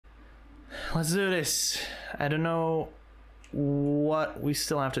let's do this. I don't know what we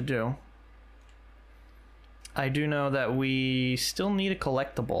still have to do. I do know that we still need a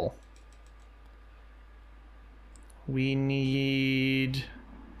collectible. We need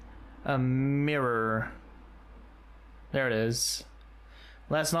a mirror. There it is.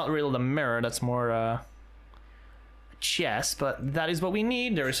 That's not really the mirror, that's more a chest, but that is what we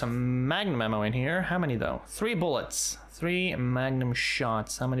need. There is some magnum ammo in here. How many though? 3 bullets. 3 magnum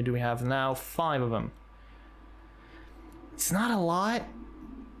shots. How many do we have now? 5 of them. It's not a lot.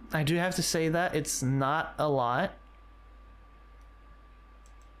 I do have to say that. It's not a lot.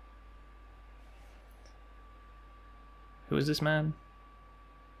 Who is this man?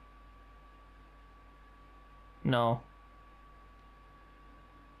 No.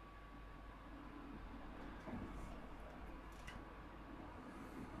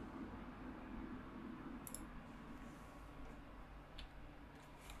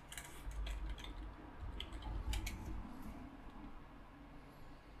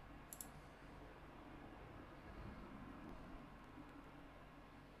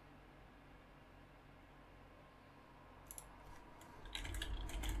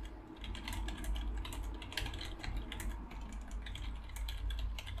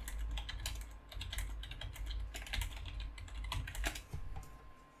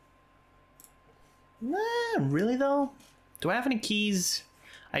 Really though? Do I have any keys?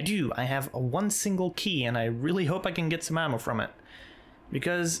 I do. I have one single key and I really hope I can get some ammo from it.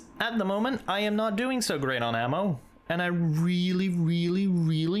 Because at the moment I am not doing so great on ammo and I really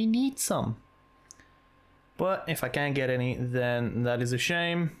need some. But if I can't get any, then that is a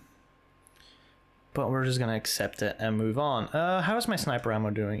shame. But we're just gonna accept it and move on. How is my sniper ammo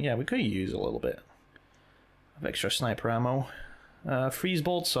doing? Yeah, we could use a little bit of extra sniper ammo. Freeze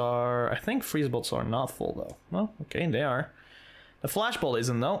bolts are... I think freeze bolts are not full though. Well, okay, they are. The flash bolt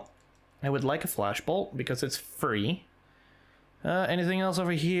isn't though. I would like a flash bolt because it's free. Anything else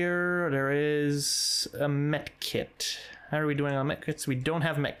over here? There is a med kit. How are we doing on med kits? We don't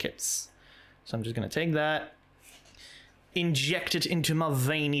have med kits. So I'm just gonna take that, inject it into my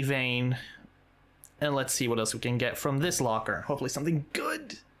veiny vein, and let's see what else we can get from this locker. Hopefully something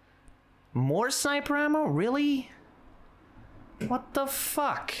good. More sniper ammo? Really? What the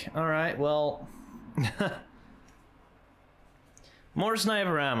fuck? Alright, well... More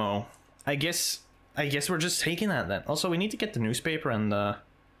sniper ammo. I guess we're just taking that then. Also, we need to get the newspaper and the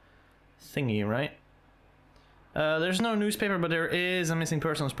thingy, right? There's no newspaper, but there is a missing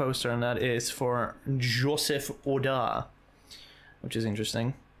persons poster, and that is for Joseph Oda, which is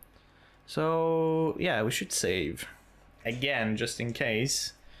interesting. So, yeah, we should save. Again, just in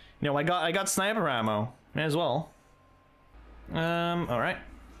case. You know, I got sniper ammo. May as well. Alright.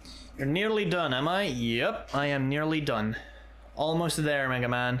 You're nearly done, am I? Yep, I am nearly done. Almost there, Mega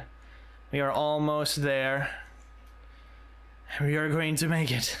Man. We are almost there. We are going to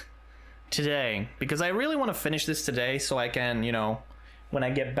make it today. Because I really want to finish this today so I can, you know, when I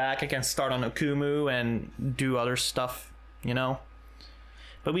get back I can start on Okumu and do other stuff, you know?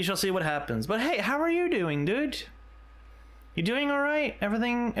 But we shall see what happens. But hey, how are you doing, dude? You doing alright?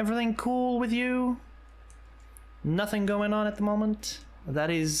 Everything cool with you? Nothing going on at the moment that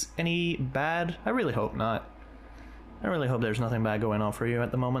is any bad? I really hope not. I really hope there's nothing bad going on for you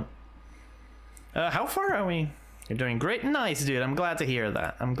at the moment. How far are we? You're doing great. Nice, dude. I'm glad to hear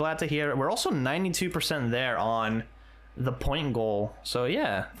that. I'm glad to hear it. We're also 92% there on the point goal. So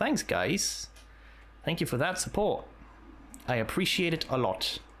yeah, thanks guys. Thank you for that support. I appreciate it a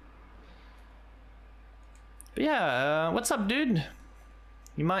lot. But yeah, what's up, dude?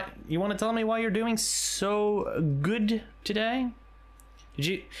 You want to tell me why you're doing so good today?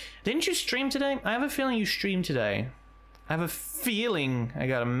 Didn't you stream today? I have a feeling you streamed today. I have a feeling I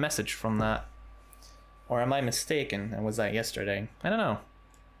got a message from that. Or am I mistaken? And was that yesterday? I don't know.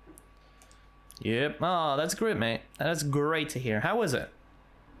 Yep. Oh, that's great, mate. That's great to hear. How was it?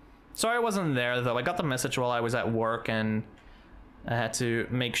 Sorry I wasn't there though. I got the message while I was at work and I had to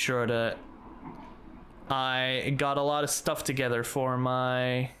make sure that I got a lot of stuff together for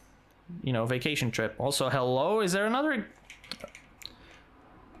my, you know, vacation trip. Also, hello, is there another?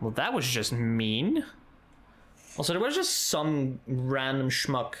 Well, that was just mean. Also, there was just some random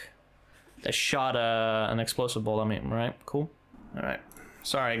schmuck that shot an explosive bolt on me, right? Cool. All right.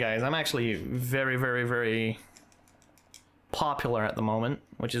 Sorry, guys. I'm actually very popular at the moment,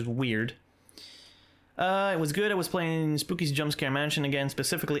 which is weird. It was good. I was playing Spooky's Jumpscare Mansion again,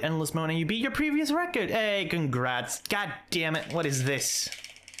 specifically Endless Mode, and you beat your previous record. Hey, congrats. God damn it. What is this?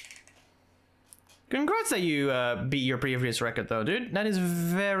 Congrats that you beat your previous record, though, dude. That is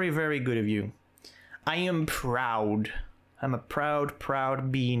very good of you. I am proud. I'm a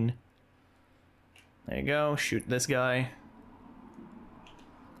proud bean. There you go, shoot this guy.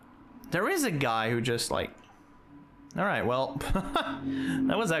 There is a guy who just like... Alright, well,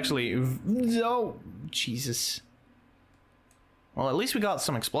 that was actually... Oh, Jesus. Well, at least we got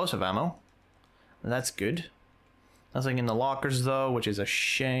some explosive ammo. That's good. Nothing in the lockers, though, which is a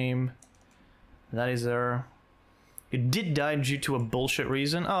shame. That is there. You did die due to a bullshit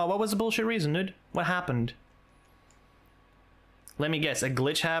reason. Oh, what was the bullshit reason, dude? What happened? Let me guess, a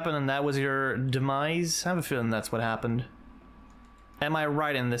glitch happened and that was your demise? I have a feeling that's what happened. Am I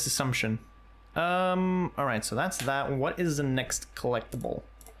right in this assumption? Alright, so that's that. What is the next collectible?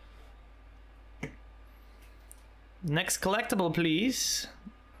 Next collectible, please.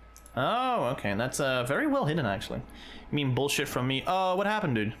 Oh, okay, that's very well hidden, actually. You mean bullshit from me? Oh, what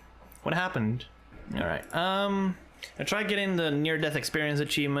happened, dude? What happened? Alright, I tried getting the near-death experience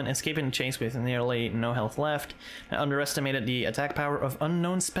achievement, escaping the chase with nearly no health left. I underestimated the attack power of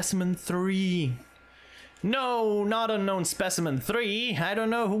Unknown Specimen 3. No, not Unknown Specimen 3. I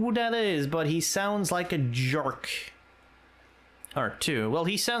don't know who that is, but he sounds like a jerk. Or 2. Well,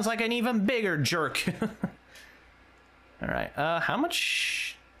 he sounds like an even bigger jerk. Alright, how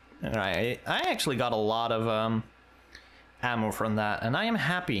much... Alright, I actually got a lot of ammo from that, and I am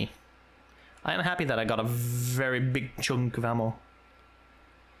happy. I am happy that I got a very big chunk of ammo.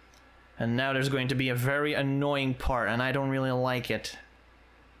 And now there's going to be a very annoying part, and I don't really like it.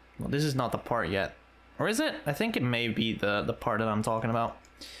 Well, this is not the part yet. Or is it? I think it may be the part that I'm talking about.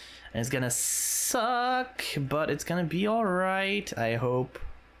 And it's gonna suck, but it's gonna be alright, I hope.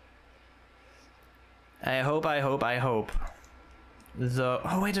 I hope.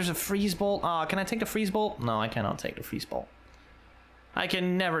 Oh wait, there's a freeze bolt. Ah, can I take the freeze bolt? No, I cannot take the freeze bolt. I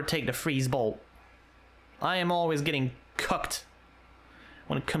can never take the freeze bolt. I am always getting cucked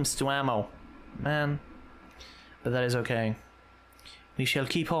when it comes to ammo, man. But that is okay. We shall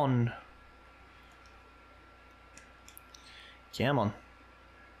keep on. Come on.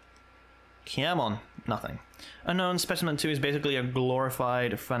 Come on. Nothing. Unknown Specimen 2 is basically a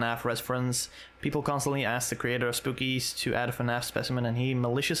glorified FNAF reference. People constantly ask the creator of Spookies to add a FNAF specimen and he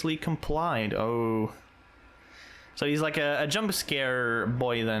maliciously complied. Oh. So he's like a jump scare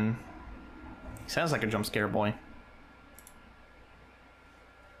boy then. He sounds like a jump scare boy.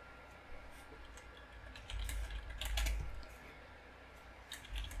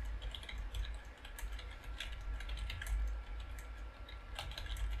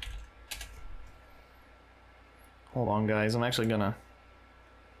 Hold on, guys. I'm actually gonna...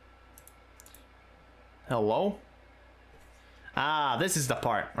 Hello? Ah, this is the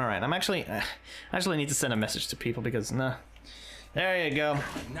part. Alright, I'm actually... I actually need to send a message to people because... Nah. There you go.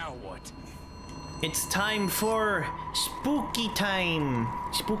 Now what? It's time for spooky time.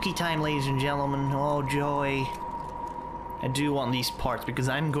 Spooky time, ladies and gentlemen. Oh, joy. I do want these parts because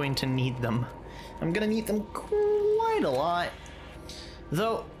I'm going to need them. I'm gonna need them quite a lot.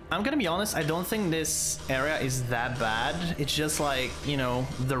 Though... I'm gonna be honest, I don't think this area is that bad. It's just like, you know,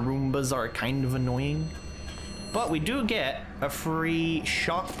 the Roombas are kind of annoying. But we do get a free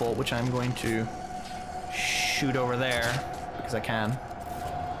shock bolt, which I'm going to shoot over there, because I can.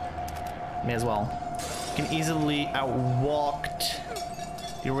 May as well. You can easily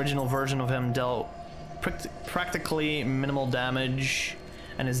outwalked. The original version of him dealt practically minimal damage,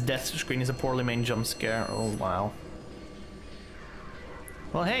 and his death screen is a poorly made jump scare. Oh, wow.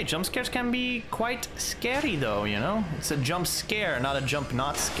 Well, hey, jump scares can be quite scary, though, you know? It's a jump scare, not a jump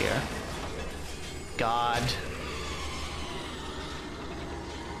not scare. God.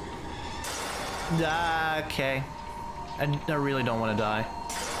 Okay. I really don't want to die.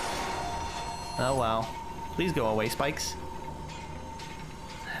 Oh, wow. Please go away, spikes.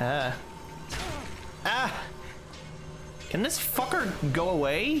 Ah. Can this fucker go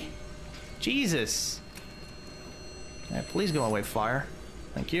away? Jesus. Yeah, please go away, fire.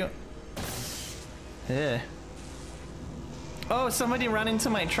 Thank you. Yeah. Oh, somebody ran into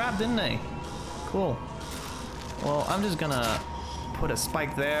my trap, didn't they? Cool. Well, I'm just gonna put a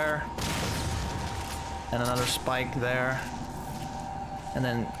spike there. And another spike there. And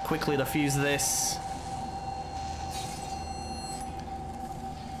then quickly defuse this.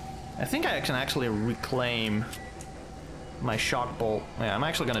 I think I can actually reclaim my shock bolt. Yeah, I'm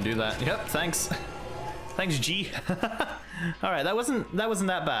actually gonna do that. Yep, thanks. Thanks, G. Alright, that wasn't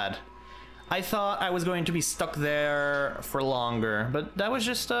that bad. I thought I was going to be stuck there for longer, but that was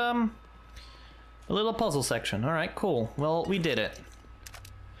just a little puzzle section. Alright, cool. Well, we did it.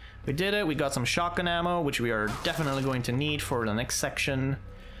 We did it. We got some shotgun ammo, which we are definitely going to need for the next section.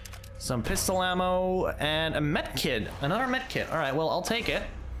 Some pistol ammo, and a med kit. Another med kit. Alright, well, I'll take it.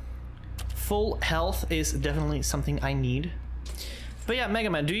 Full health is definitely something I need. But yeah, Mega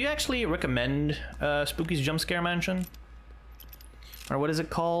Man, do you actually recommend Spooky's Jump Scare Mansion? Or what is it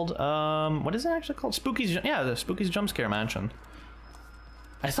called? What is it actually called? Yeah, the Spooky's Jump Scare Mansion.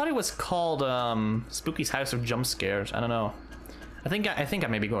 I thought it was called Spooky's House of Jump Scares. I don't know. I think I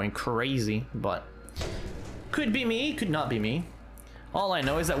may be going crazy, but could be me, could not be me. All I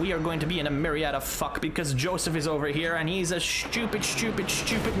know is that we are going to be in a myriad of fuck because Joseph is over here and he's a stupid, stupid,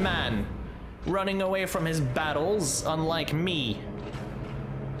 stupid man running away from his battles, unlike me.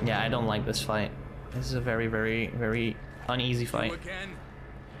 Yeah, I don't like this fight. This is a very, very, very uneasy fight.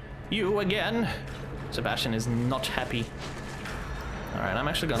 You again? Sebastian is not happy. Alright, I'm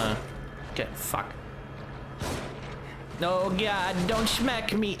actually gonna get fuck. Oh god, don't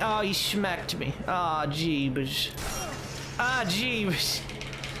smack me. Oh, he smacked me. Ah, oh, jeebus. Ah, jeebus.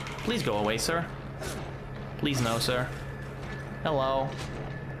 Please go away, sir. Please no, sir. Hello.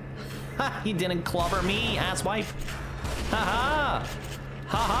 Ha, he didn't clobber me, asswipe. Ha ha.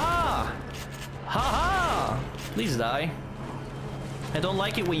 Ha ha. Ha ha. Please die. I don't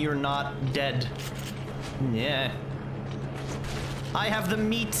like it when you're not dead. Yeah. I have the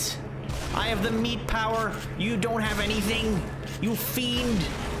meat. I have the meat power. You don't have anything. You fiend.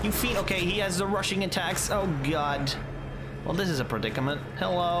 You fiend. Okay, he has the rushing attacks. Oh, God. Well, this is a predicament.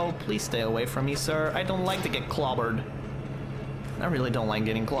 Hello. Please stay away from me, sir. I don't like to get clobbered. I really don't like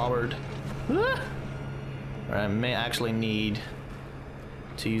getting clobbered. Ah. I may actually need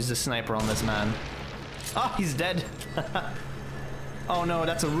to use the sniper on this man. Oh, he's dead. Oh, no,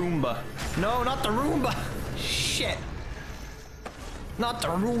 that's a Roomba. No, not the Roomba. Shit. Not the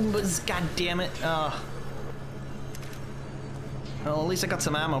Roombas, god damn it. Well, at least I got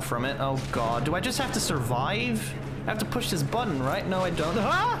some ammo from it. Oh god, do I just have to survive? I have to push this button, right? No, I don't.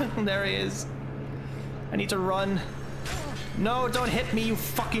 Ah! There he is. I need to run. No, don't hit me, you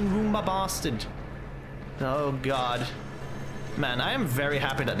fucking Roomba bastard. Oh god. Man, I am very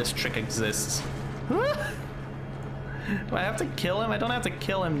happy that this trick exists. Do I have to kill him? I don't have to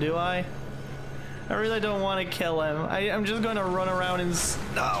kill him, do I? I really don't want to kill him. I'm just going to run around and...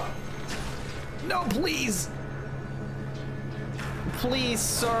 No! No, please! Please,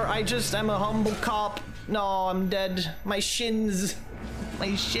 sir, I just am a humble cop. No, I'm dead. My shins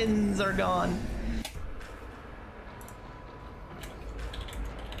are gone.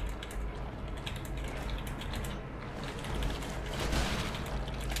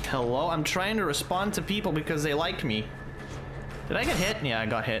 Hello? I'm trying to respond to people because they like me. Did I get hit? Yeah, I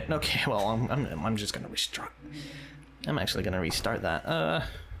got hit. Okay, well, I'm just gonna restart. I'm actually gonna restart that. I'm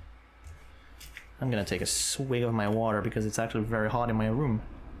gonna take a swig of my water because it's actually very hot in my room.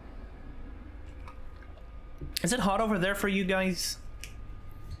 Is it hot over there for you guys?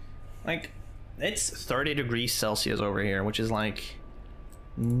 Like, it's 30 degrees Celsius over here, which is like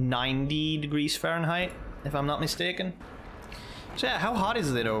 90 degrees Fahrenheit, if I'm not mistaken. So yeah, how hot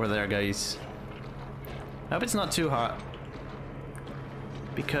is it over there, guys? I hope it's not too hot.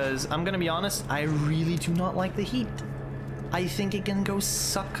 Because, I'm gonna be honest, I really do not like the heat. I think it can go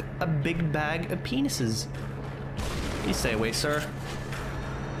suck a big bag of penises. Please stay away, sir.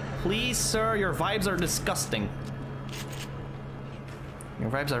 Please, sir, your vibes are disgusting. Your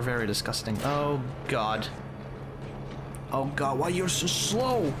vibes are very disgusting. Oh, God. Oh, God, why you're so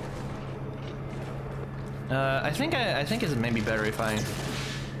slow? I think it's maybe better if I...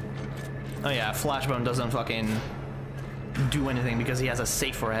 Oh yeah, Flashbone doesn't fucking do anything because he has a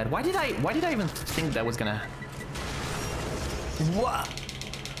safe forehead. Why did I even think that was gonna... What?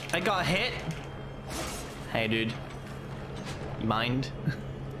 I got hit? Hey, dude. You mind?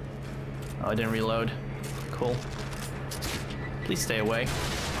 Oh, I didn't reload. Cool. Please stay away.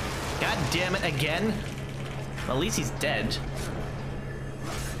 God damn it, again? Well, at least he's dead.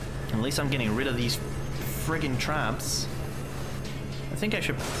 At least I'm getting rid of these friggin' traps. I think I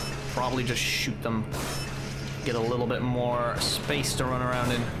should probably just shoot them. Get a little bit more space to run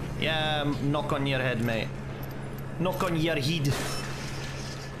around in. Yeah, knock on your head, mate. Knock on your head.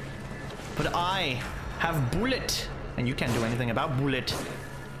 But I have bullet, and you can't do anything about bullet.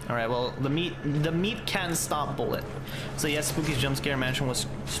 All right, well, the meat can stop bullet. So yes, Spooky's Jump Scare Mansion was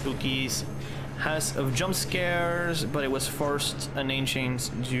Spooky's House of Jump Scares, but it was forced a name change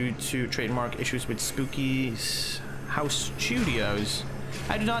due to trademark issues with Spooky's House Studios.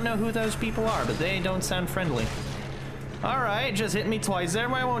 I do not know who those people are, but they don't sound friendly. Alright, just hit me twice there,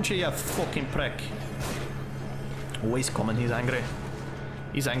 why won't you, you fucking prick? Always coming, he's angry.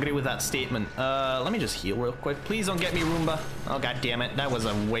 He's angry with that statement. Let me just heal real quick. Please don't get me, Roomba. Oh, god damn it, that was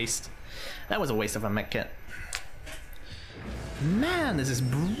a waste. That was a waste of a mech kit. Man, this is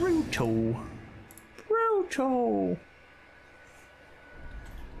brutal.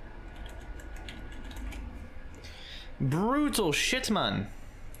 Brutal shit, man.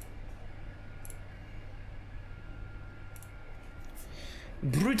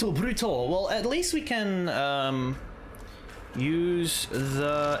 Brutal, brutal. Well, at least we can use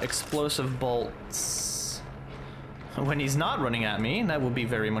the explosive bolts when he's not running at me. That would be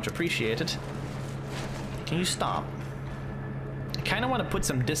very much appreciated. Can you stop? I kind of want to put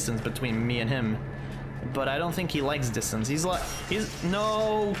some distance between me and him, but I don't think he likes distance. He's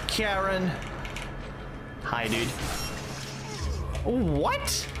no, Karen. Hi, dude.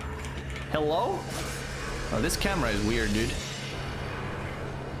 What? Hello? Oh, this camera is weird, dude.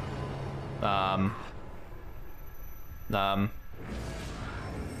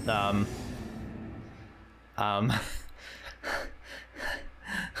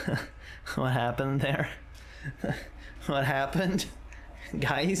 What happened there? What happened?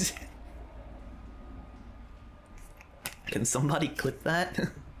 Guys? Can somebody clip that?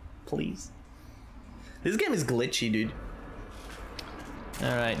 Please? This game is glitchy, dude.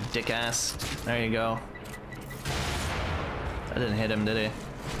 Alright, dick ass. There you go. That didn't hit him, did it?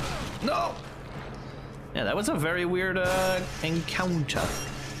 No! Yeah, that was a very weird encounter.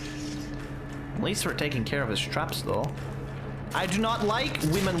 At least we're taking care of his traps, though. I do not like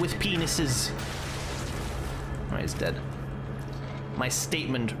women with penises. Oh, he's dead. My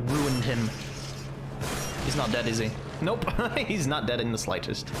statement ruined him. He's not dead, is he? Nope, he's not dead in the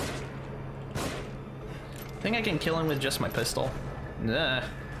slightest. I think I can kill him with just my pistol. Nah.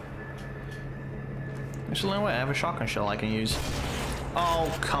 Actually, no way, I have a shotgun shell I can use.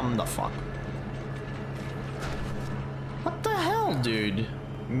 Oh, come the fuck. What the hell, dude?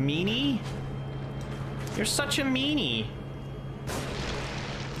 Meanie? You're such a meanie.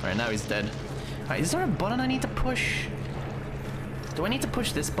 Alright, now he's dead. Alright, is there a button I need to push? Do I need to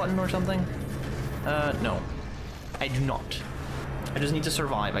push this button or something? No. I do not. I just need to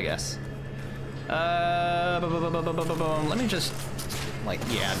survive, I guess. Let me just... like,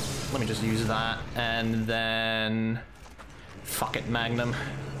 yeah. Let me just use that. And then... fuck it, Magnum.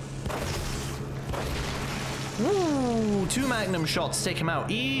 Woo! 2 Magnum shots take him out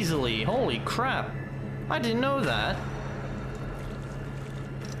easily. Holy crap. I didn't know that.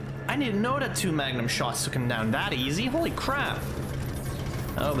 I didn't know that 2 Magnum shots took him down that easy. Holy crap.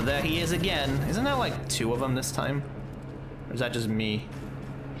 Oh, but there he is again. Isn't that like 2 of them this time? Or is that just me?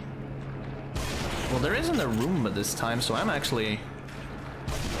 Well, there isn't a Roomba this time, so I'm actually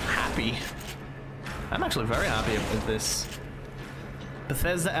happy. I'm actually very happy with this.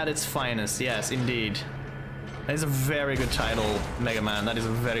 Bethesda at its finest, yes, indeed. That is a very good title, Mega Man. That is a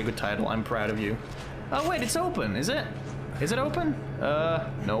very good title. I'm proud of you. Oh, wait, it's open, is it? Is it open?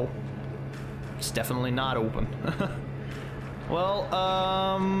 No. It's definitely not open. Well,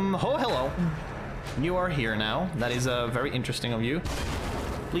 oh, hello. You are here now. That is very interesting of you.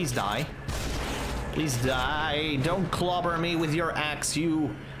 Please die. Please die. Don't clobber me with your axe,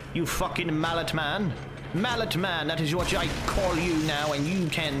 you fucking mallet man. Mallet man, that is what I call you now, and you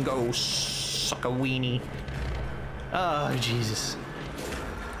can go suck a weenie. Oh, Jesus.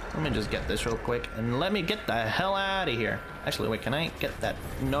 Let me just get this real quick, and let me get the hell out of here. Actually, wait, can I get that?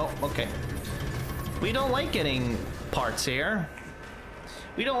 No, okay. We don't like getting parts here.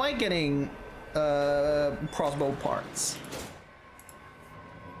 We don't like getting crossbow parts.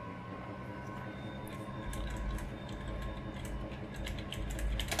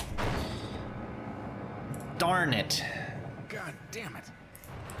 Darn it. God damn it.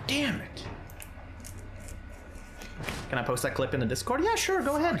 Damn it. Can I post that clip in the Discord? Yeah, sure,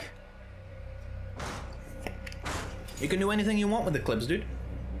 go ahead. You can do anything you want with the clips, dude.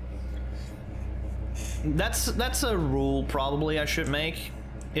 That's a rule probably I should make.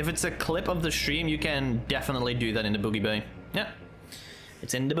 If it's a clip of the stream, you can definitely do that in the Boogie Bay. Yeah.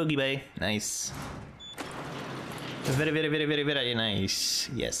 It's in the Boogie Bay. Nice. Very, very, very, very, very nice.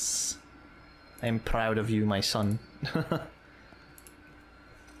 Yes. I'm proud of you, my son.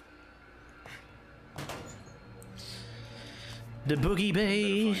 The Boogie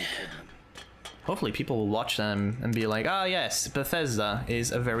Bay. Hopefully people will watch them and be like, ah, yes, Bethesda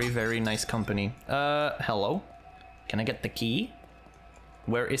is a very, very nice company. Hello? Can I get the key?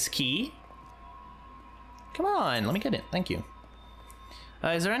 Where is key? Come on, let me get it. Thank you.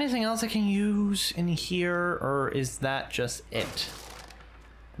 Is there anything else I can use in here, or is that just it?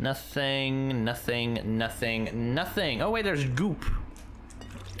 Nothing, nothing, nothing, nothing. Oh wait, there's goop.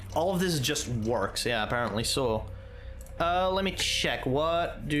 All of this just works. Yeah, apparently so. Let me check.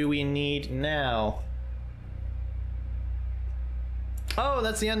 What do we need now? Oh,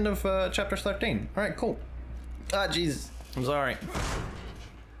 that's the end of chapter 13. All right, cool. Ah, Jesus. I'm sorry.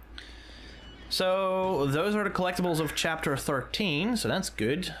 So those are the collectibles of chapter 13, so that's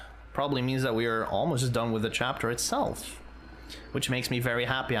good. probably means that we are almost done with the chapter itself, which makes me very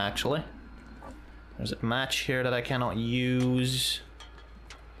happy, actually. There's a match here that I cannot use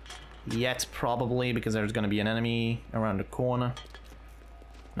yet, probably, because there's going to be an enemy around the corner.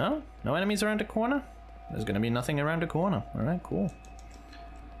 No? No enemies around the corner? There's going to be nothing around the corner. Alright, cool.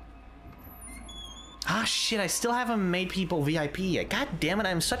 Ah, shit, I still haven't made people VIP yet. God damn it,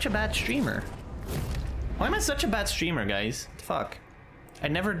 I'm such a bad streamer. Why am I such a bad streamer, guys? Fuck. I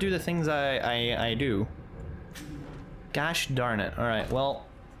never do the things I do. Gosh darn it. Alright, well,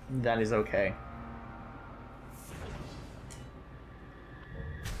 that is okay.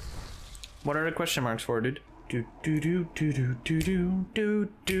 What are the question marks for, dude?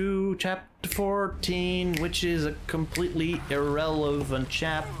 Chapter 14, which is a completely irrelevant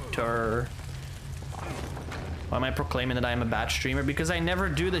chapter. Why am I proclaiming that I'm a bad streamer? Because I never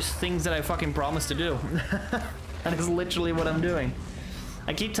do the things that I fucking promised to do. That is literally what I'm doing.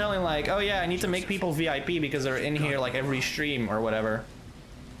 I keep telling like, oh yeah, I need to make people VIP because they're in here like every stream or whatever.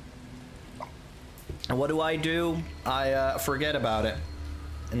 And what do? I forget about it.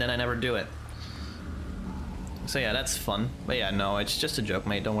 And then I never do it. So yeah, that's fun. But yeah, no, it's just a joke,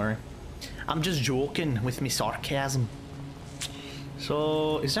 mate, don't worry. I'm just joking with me sarcasm.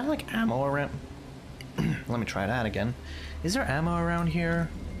 So, is there like ammo around? Let me try that again. Is there ammo around here?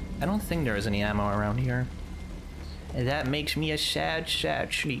 I don't think there is any ammo around here. And that makes me a sad,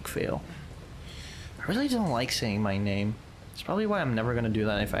 sad sneak fail. I really don't like saying my name. It's probably why I'm never gonna do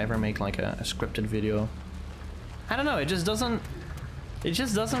that if I ever make like a scripted video. I don't know, it just doesn't...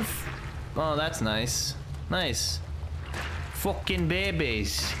 Oh, that's nice. Nice. Fucking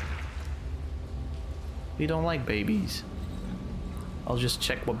babies. We don't like babies. I'll just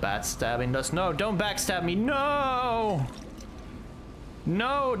check what backstabbing does. No, don't backstab me. No!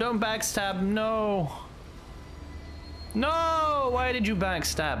 No, don't backstab. No. No! Why did you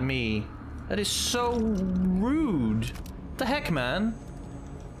backstab me? That is so rude. What the heck, man?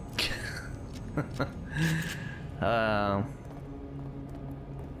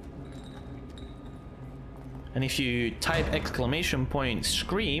 And if you type !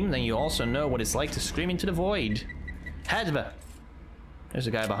 scream, then you also know what it's like to scream into the void. Hadba! There's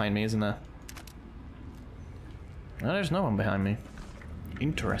a guy behind me, isn't there? No, there's no one behind me.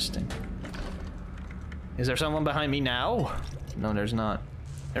 Interesting. Is there someone behind me now? No, there's not.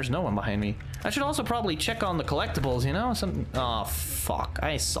 There's no one behind me. I should also probably check on the collectibles, you know? Oh, fuck.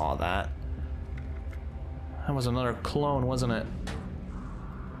 I saw that. That was another clone, wasn't it?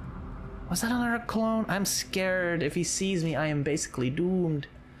 Was that another clone? I'm scared. If he sees me, I am basically doomed.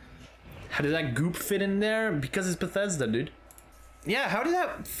 How did that goop fit in there? Because it's Bethesda, dude. Yeah, how did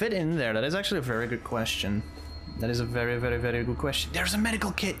that fit in there? That is actually a very good question. That is a very, very, very good question. There's a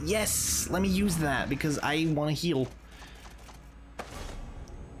medical kit. Yes, let me use that because I want to heal.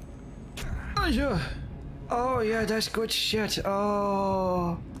 Oh yeah. Oh yeah, that's good shit.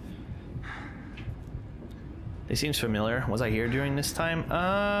 Oh. It seems familiar. Was I here during this time?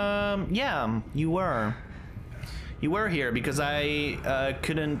 Yeah, you were. You were here because I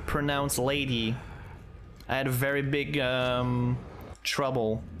couldn't pronounce lady. I had a very big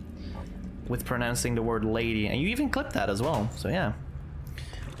trouble with pronouncing the word lady, and you even clipped that as well, so yeah.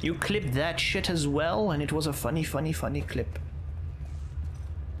 You clipped that shit as well, and it was a funny, funny, funny clip.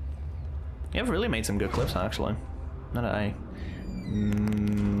 You have really made some good clips, actually. Now that I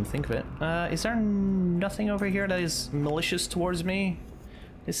think of it. Is there nothing over here that is malicious towards me?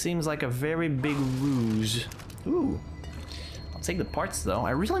 This seems like a very big ruse. Ooh. I'll take the parts, though.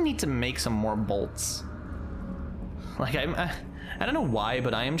 I really need to make some more bolts. Like, I don't know why,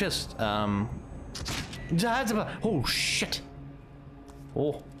 but I am just, oh, shit.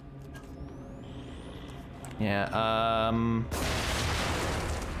 Oh. Yeah,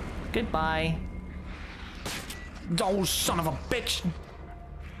 goodbye. Oh, son of a bitch.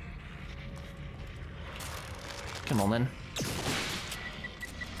 Come on, then.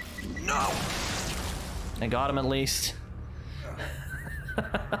 No! I got him, at least.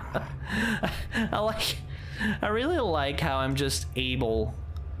 I really like how I'm just able...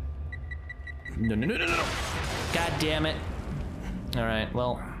 No. God damn it. Alright,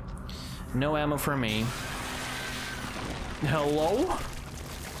 well, no ammo for me. Hello?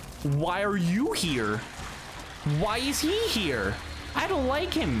 Why are you here? Why is he here? I don't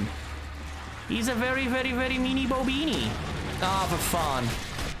like him. He's a very, very, very meanie bobini. Ah, for fun.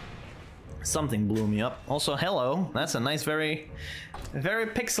 Something blew me up. Also, hello. That's a nice, very, very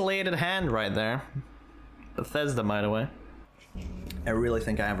pixelated hand right there. Bethesda, by the way. I really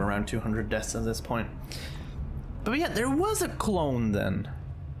think I have around 200 deaths at this point. But yeah, there was a clone then.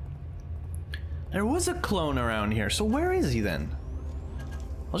 There was a clone around here, so where is he then?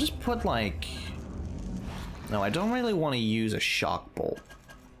 I'll just put like... No, I don't really want to use a shock bolt.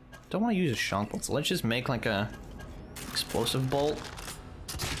 Don't want to use a shock bolt, so let's just make like a explosive bolt.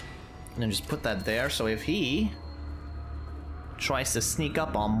 And then just put that there, so if he tries to sneak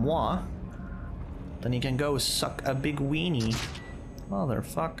up on moi, then he can go suck a big weenie.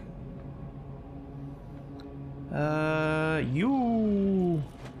 Motherfuck. You.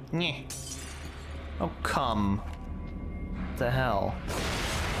 Nyeh. Oh, come. What the hell?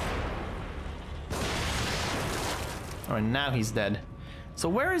 Alright, now he's dead. So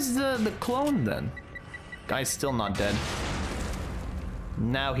where is the clone then? Guy's still not dead.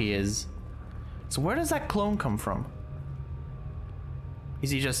 Now he is. So where does that clone come from? Is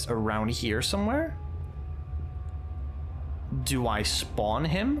he just around here somewhere? Do I spawn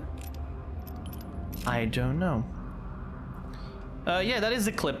him? I don't know. Yeah, that is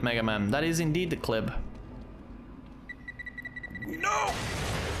the clip, Mega Man. That is indeed the clip. No!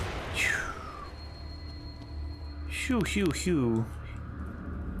 Phew, phew, phew.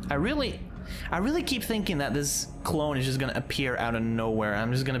 I really keep thinking that this clone is just gonna appear out of nowhere.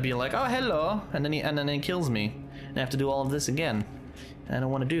 I'm just gonna be like, oh, hello, and then he kills me. And I have to do all of this again. And I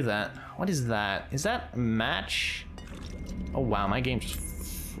don't want to do that. What is that? Is that match? Oh wow, my game just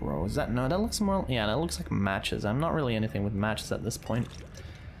froze. That no, that looks more. Yeah, that looks like matches. I'm not really anything with matches at this point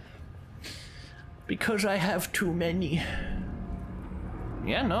because I have too many.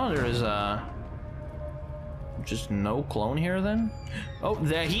 Yeah, no, there is just no clone here then. Oh,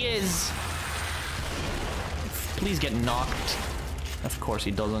 there he is. Please get knocked. Of course he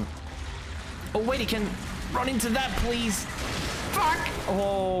doesn't. Oh wait, he can run into that, please. Fuck!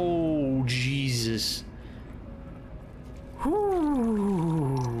 Oh, Jesus. Whoo.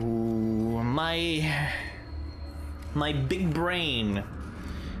 My big brain.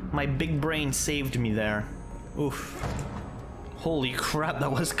 My big brain saved me there. Oof. Holy crap,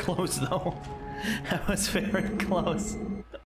 that was close though. That was very close.